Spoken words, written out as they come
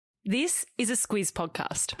This is a Squiz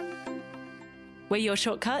podcast. We're your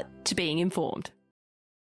shortcut to being informed.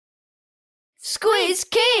 Squiz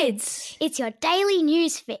Kids! It's your daily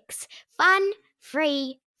news fix. Fun,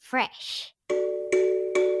 free, fresh.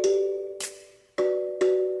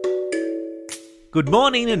 Good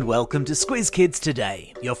morning and welcome to Squiz Kids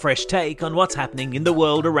Today, your fresh take on what's happening in the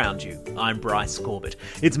world around you. I'm Bryce Corbett.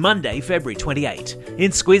 It's Monday, February 28.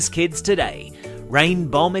 In Squiz Kids Today, rain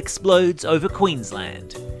bomb explodes over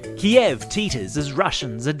Queensland. Kiev teeters as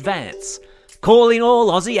Russians advance. Calling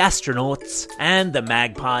all Aussie astronauts. And the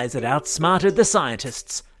magpies that outsmarted the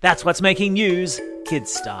scientists. That's what's making news,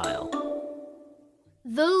 kids style.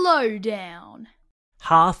 The Lowdown.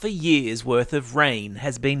 Half a year's worth of rain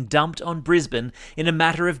has been dumped on Brisbane in a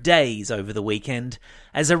matter of days over the weekend,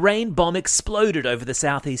 as a rain bomb exploded over the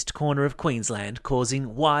southeast corner of Queensland,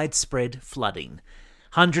 causing widespread flooding.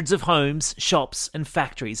 Hundreds of homes, shops and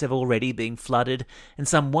factories have already been flooded, and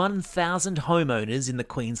some 1,000 homeowners in the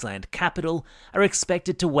Queensland capital are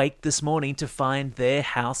expected to wake this morning to find their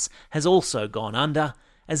house has also gone under,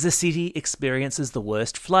 as the city experiences the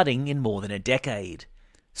worst flooding in more than a decade.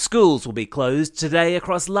 Schools will be closed today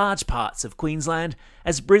across large parts of Queensland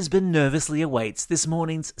as Brisbane nervously awaits this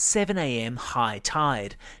morning's 7 a.m. high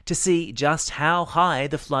tide to see just how high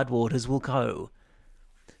the floodwaters will go.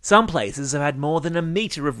 Some places have had more than a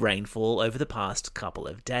metre of rainfall over the past couple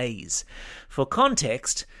of days. For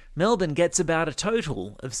context, Melbourne gets about a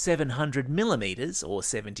total of 700 millimetres or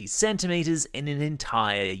 70 centimetres in an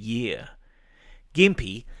entire year.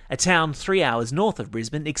 Gympie, a town 3 hours north of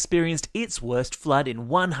Brisbane, experienced its worst flood in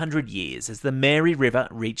 100 years as the Mary River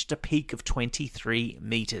reached a peak of 23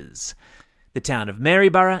 metres. The town of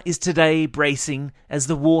Maryborough is today bracing as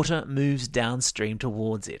the water moves downstream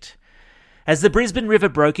towards it. As the Brisbane River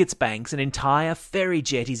broke its banks and entire ferry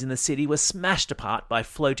jetties in the city were smashed apart by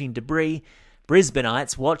floating debris,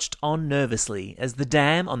 Brisbaneites watched on nervously as the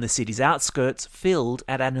dam on the city's outskirts filled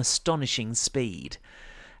at an astonishing speed.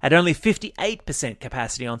 At only 58%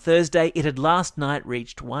 capacity on Thursday, it had last night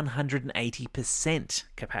reached 180%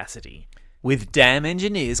 capacity, with dam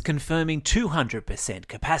engineers confirming 200%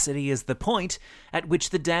 capacity as the point at which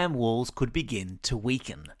the dam walls could begin to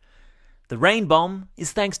weaken. The rain bomb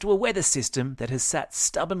is thanks to a weather system that has sat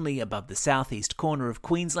stubbornly above the southeast corner of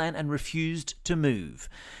Queensland and refused to move.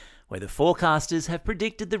 Weather forecasters have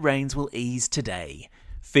predicted the rains will ease today.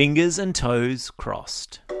 Fingers and toes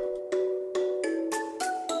crossed.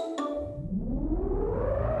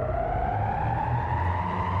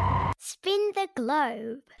 Spin the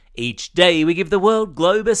globe. Each day we give the world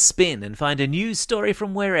globe a spin and find a news story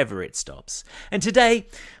from wherever it stops. And today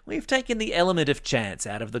we've taken the element of chance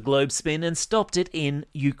out of the globe spin and stopped it in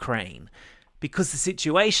Ukraine, because the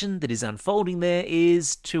situation that is unfolding there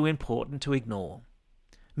is too important to ignore.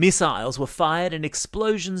 Missiles were fired and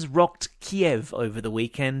explosions rocked Kiev over the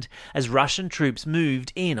weekend as Russian troops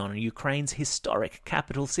moved in on Ukraine's historic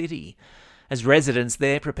capital city. As residents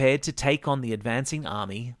there prepared to take on the advancing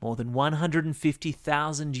army, more than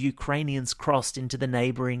 150,000 Ukrainians crossed into the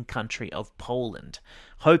neighbouring country of Poland,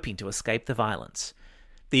 hoping to escape the violence.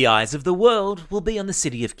 The eyes of the world will be on the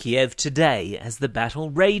city of Kiev today as the battle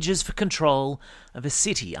rages for control of a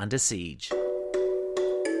city under siege.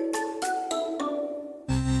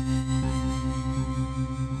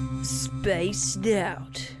 Spaced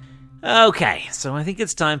out. Okay, so I think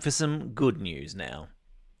it's time for some good news now.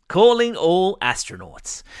 Calling all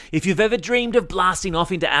astronauts. If you've ever dreamed of blasting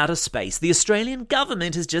off into outer space, the Australian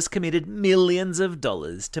government has just committed millions of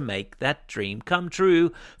dollars to make that dream come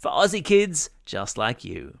true for Aussie kids just like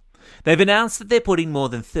you. They've announced that they're putting more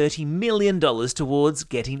than $30 million towards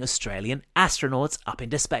getting Australian astronauts up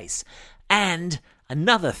into space. And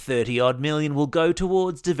another 30-odd million will go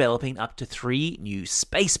towards developing up to 3 new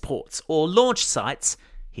spaceports or launch sites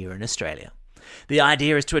here in Australia. The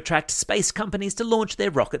idea is to attract space companies to launch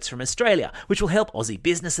their rockets from Australia, which will help Aussie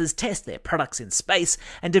businesses test their products in space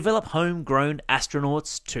and develop homegrown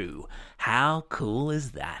astronauts too. How cool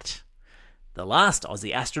is that? The last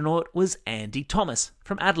Aussie astronaut was Andy Thomas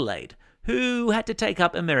from Adelaide, who had to take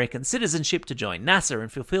up American citizenship to join NASA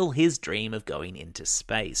and fulfill his dream of going into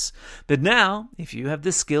space. But now, if you have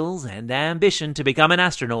the skills and ambition to become an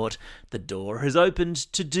astronaut, the door has opened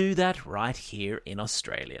to do that right here in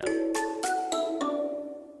Australia.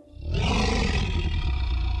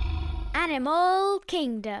 Animal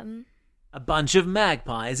Kingdom. A bunch of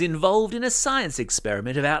magpies involved in a science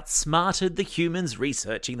experiment have outsmarted the humans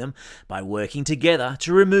researching them by working together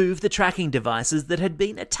to remove the tracking devices that had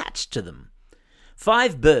been attached to them.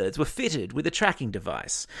 5 birds were fitted with a tracking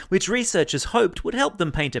device, which researchers hoped would help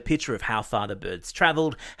them paint a picture of how far the birds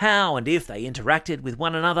travelled, how and if they interacted with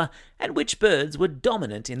one another, and which birds were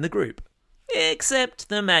dominant in the group. Except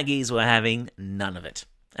the Maggies were having none of it,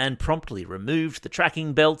 and promptly removed the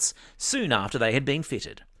tracking belts soon after they had been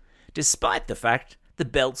fitted, despite the fact the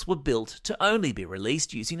belts were built to only be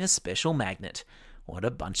released using a special magnet. What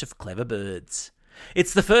a bunch of clever birds.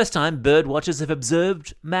 It's the first time bird watchers have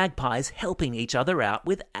observed magpies helping each other out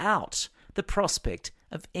without the prospect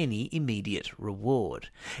of any immediate reward.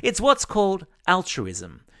 It's what's called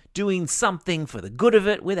altruism, doing something for the good of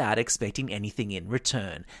it without expecting anything in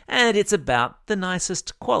return. And it's about the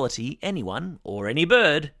nicest quality anyone or any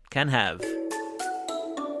bird can have.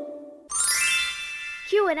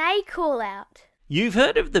 Q&A call out. You've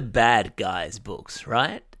heard of the Bad Guys books,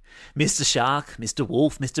 right? Mr. Shark, Mr.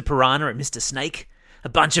 Wolf, Mr. Piranha, and Mr. Snake. A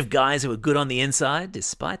bunch of guys who are good on the inside,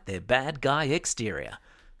 despite their bad guy exterior.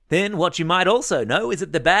 Then what you might also know is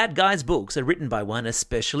that the Bad Guys books are written by one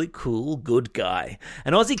especially cool good guy,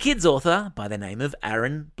 an Aussie Kids author by the name of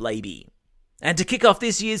Aaron Blabey. And to kick off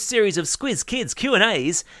this year's series of Squiz Kids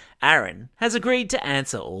Q&As, Aaron has agreed to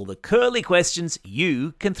answer all the curly questions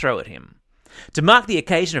you can throw at him. To mark the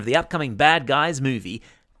occasion of the upcoming Bad Guys movie,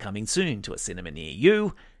 coming soon to a cinema near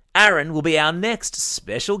you, Aaron will be our next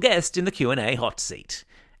special guest in the Q&A hot seat.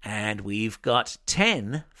 And we've got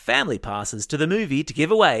 10 family passes to the movie to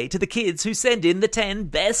give away to the kids who send in the 10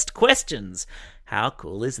 best questions. How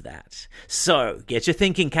cool is that? So, get your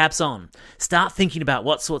thinking caps on. Start thinking about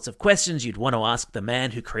what sorts of questions you'd want to ask the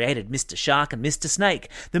man who created Mr. Shark and Mr. Snake,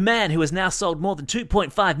 the man who has now sold more than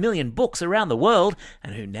 2.5 million books around the world,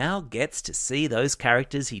 and who now gets to see those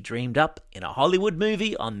characters he dreamed up in a Hollywood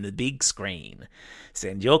movie on the big screen.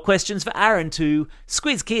 Send your questions for Aaron to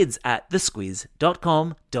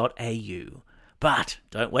squizkids@thesquiz.com.au. But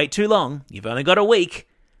don't wait too long, you've only got a week.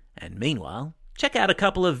 And meanwhile, check out a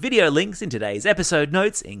couple of video links in today's episode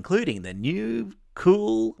notes, including the new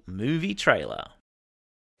cool movie trailer.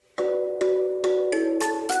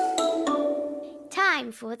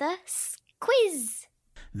 Time for the quiz.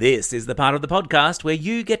 This is the part of the podcast where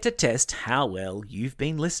you get to test how well you've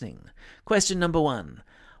been listening. Question number 1.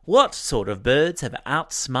 What sort of birds have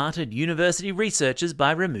outsmarted university researchers by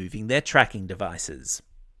removing their tracking devices?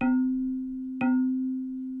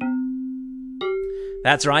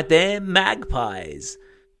 That's right, they're magpies.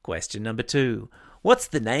 Question number 2. What's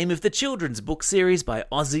the name of the children's book series by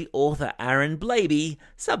Aussie author Aaron Blabey,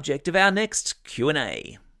 subject of our next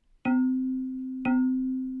Q&A?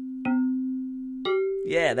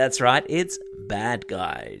 Yeah, that's right, it's Bad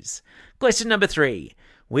Guys. Question number 3.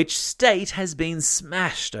 Which state has been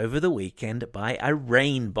smashed over the weekend by a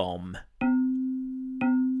rain bomb?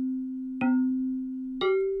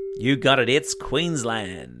 You got it, it's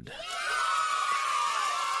Queensland.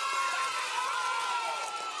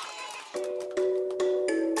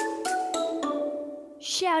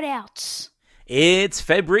 Shout-outs. It's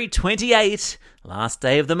February 28, last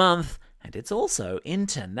day of the month, and it's also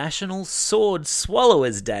International Sword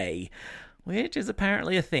Swallowers Day, which is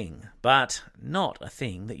apparently a thing, but not a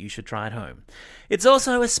thing that you should try at home. It's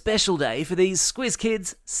also a special day for these Squiz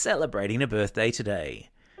kids celebrating a birthday today.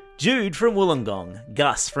 Jude from Wollongong,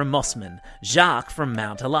 Gus from Mossman, Jacques from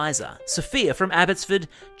Mount Eliza, Sophia from Abbotsford,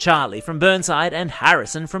 Charlie from Burnside, and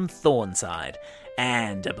Harrison from Thornside.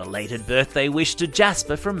 And a belated birthday wish to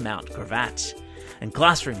Jasper from Mount Gravatt. And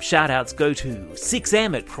classroom shout-outs go to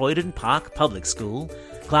 6M at Croydon Park Public School,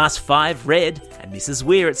 Class 5 Red and Mrs.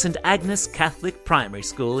 Weir at St Agnes Catholic Primary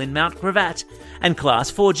School in Mount Gravatt, and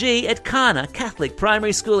Class 4G at Kana Catholic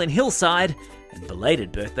Primary School in Hillside, and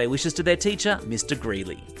belated birthday wishes to their teacher, Mr.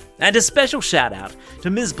 Greeley. And a special shout-out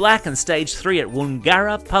to Ms. Black and Stage 3 at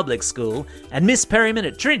Woongarra Public School, and Miss Perryman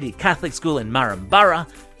at Trinity Catholic School in Murrumburra,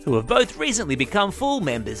 who have both recently become full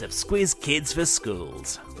members of Squiz Kids for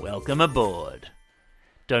Schools. Welcome aboard.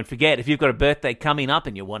 Don't forget, if you've got a birthday coming up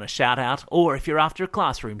and you want a shout-out, or if you're after a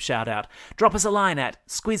classroom shout-out, drop us a line at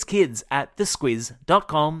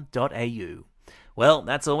squizkids@thesquiz.com.au. Well,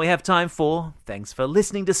 that's all we have time for. Thanks for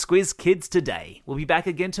listening to Squiz Kids today. We'll be back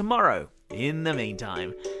again tomorrow. In the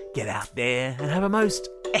meantime, get out there and have a most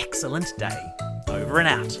excellent day. Over and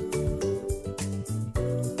out.